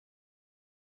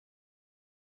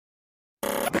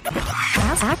Ask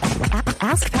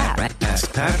Pat.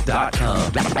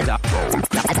 AskPat.com.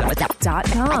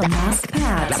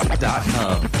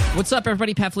 AskPat.com. What's up,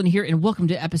 everybody? Pat Flynn here, and welcome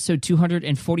to episode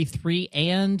 243,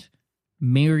 and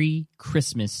Merry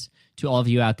Christmas to all of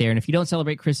you out there. And if you don't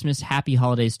celebrate Christmas, happy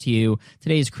holidays to you.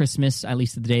 Today is Christmas, at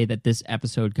least the day that this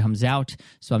episode comes out.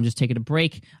 So I'm just taking a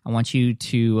break. I want you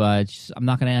to, I'm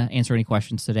not going to answer any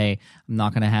questions today. I'm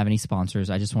not going to have any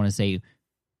sponsors. I just want to say,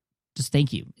 just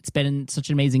thank you. It's been such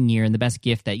an amazing year, and the best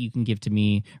gift that you can give to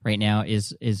me right now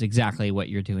is exactly what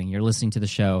you're doing. You're listening to the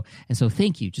show, and so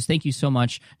thank you. Just thank you so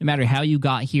much. No matter how you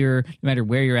got here, no matter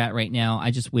where you're at right now,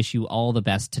 I just wish you all the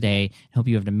best today. I hope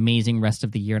you have an amazing rest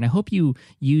of the year, and I hope you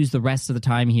use the rest of the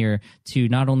time here to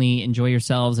not only enjoy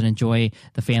yourselves and enjoy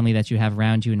the family that you have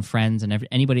around you and friends and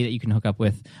anybody that you can hook up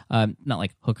with. Not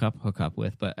like hook up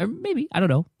with, but maybe, I don't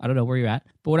know where you're at.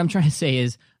 But what I'm trying to say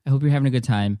is, I hope you're having a good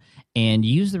time, and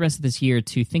use the rest of this year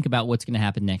to think about what's going to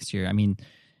happen next year. I mean,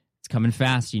 it's coming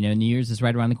fast. You know, New Year's is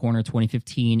right around the corner,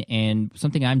 2015, and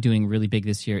something I'm doing really big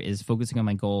this year is focusing on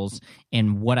my goals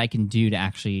and what I can do to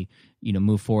actually,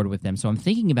 move forward with them. So I'm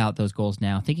thinking about those goals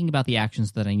now, thinking about the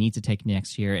actions that I need to take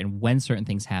next year and when certain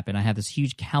things happen. I have this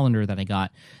huge calendar that I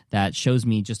got that shows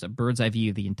me just a bird's eye view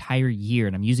of the entire year,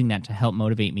 and I'm using that to help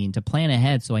motivate me and to plan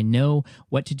ahead so I know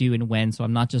what to do and when, so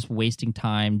I'm not just wasting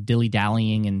time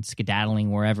dilly-dallying and skedaddling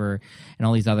wherever and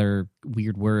all these other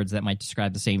weird words that might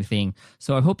describe the same thing.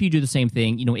 So I hope you do the same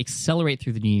thing. Accelerate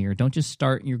through the new year. Don't just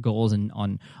start your goals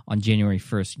on January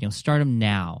 1st. Start them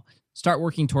now. Start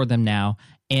working toward them now.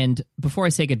 And before I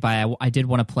say goodbye, I did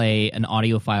want to play an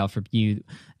audio file for you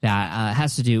that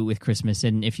has to do with Christmas.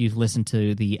 And if you've listened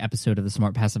to the episode of the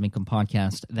Smart Passive Income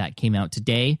podcast that came out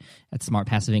today at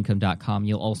smartpassiveincome.com,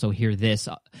 you'll also hear this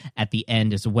at the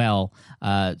end as well.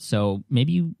 So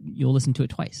maybe you'll listen to it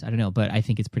twice. I don't know, but I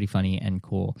think it's pretty funny and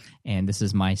cool. And this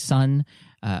is my son,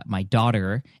 my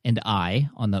daughter, and I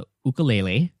on the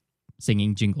ukulele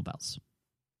singing Jingle Bells.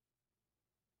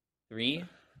 3,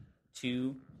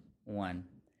 2, 1.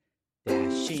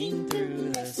 Dashing through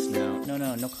the snow.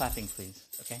 No clapping, please.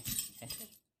 Okay,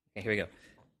 here we go.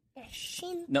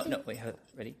 Dashing. No, wait,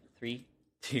 ready? 3,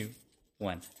 2,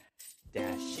 1.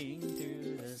 Dashing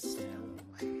through the snow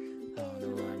on a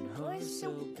one-horse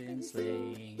open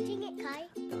sleigh. Sing it, Kai.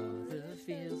 All the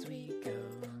fields we go,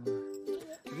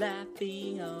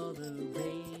 laughing all the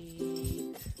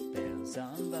way. Bells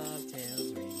on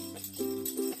bobtails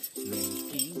ring,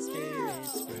 making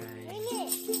spirits bright.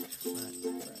 What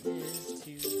fun is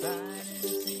to ride and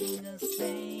sing a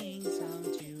sleighing song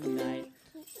tonight.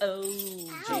 Oh,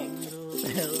 jingle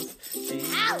bells,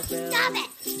 jingle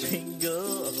bells,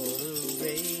 jingle all the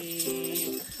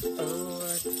way. Oh,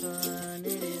 what fun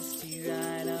it is to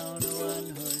ride on a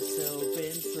one-horse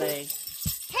open sleigh.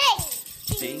 Hey!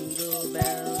 Jingle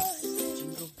bells,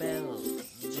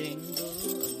 jingle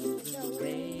all the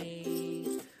way.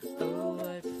 Oh,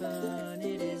 what fun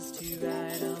it is to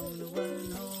ride on a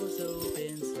one-horse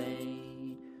open sleigh.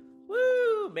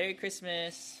 Woo! Merry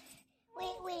Christmas! Wait,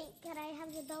 can I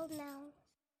have the bell now?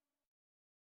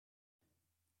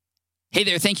 Hey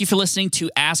there, thank you for listening to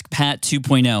Ask Pat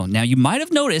 2.0. Now, you might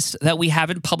have noticed that we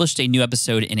haven't published a new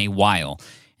episode in a while,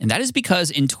 and that is because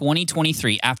in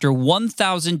 2023, after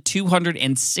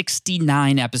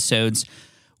 1,269 episodes,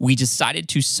 we decided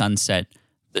to sunset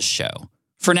the show.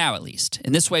 For now, at least.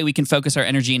 In this way, we can focus our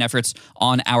energy and efforts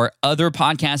on our other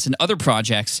podcasts and other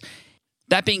projects.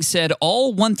 That being said,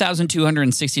 all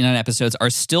 1,269 episodes are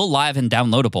still live and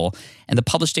downloadable, and the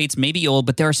published dates may be old,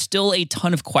 but there are still a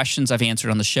ton of questions I've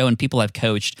answered on the show and people I've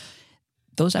coached.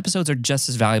 Those episodes are just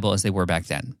as valuable as they were back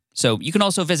then. So you can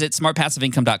also visit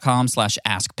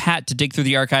smartpassiveincome.com/askpat to dig through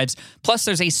the archives. Plus,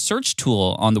 there's a search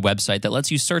tool on the website that lets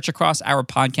you search across our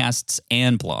podcasts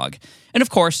and blog. And of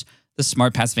course, the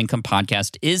Smart Passive Income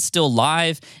podcast is still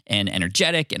live and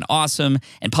energetic and awesome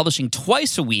and publishing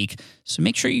twice a week. So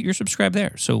make sure you're subscribed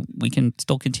there so we can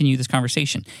still continue this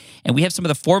conversation. And we have some of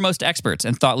the foremost experts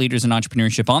and thought leaders in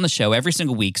entrepreneurship on the show every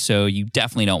single week, so you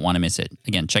definitely don't want to miss it.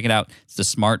 Again, check it out. It's the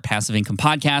Smart Passive Income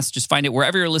podcast. Just find it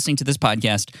wherever you're listening to this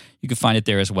podcast. You can find it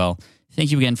there as well.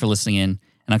 Thank you again for listening in,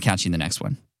 and I'll catch you in the next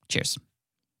one. Cheers.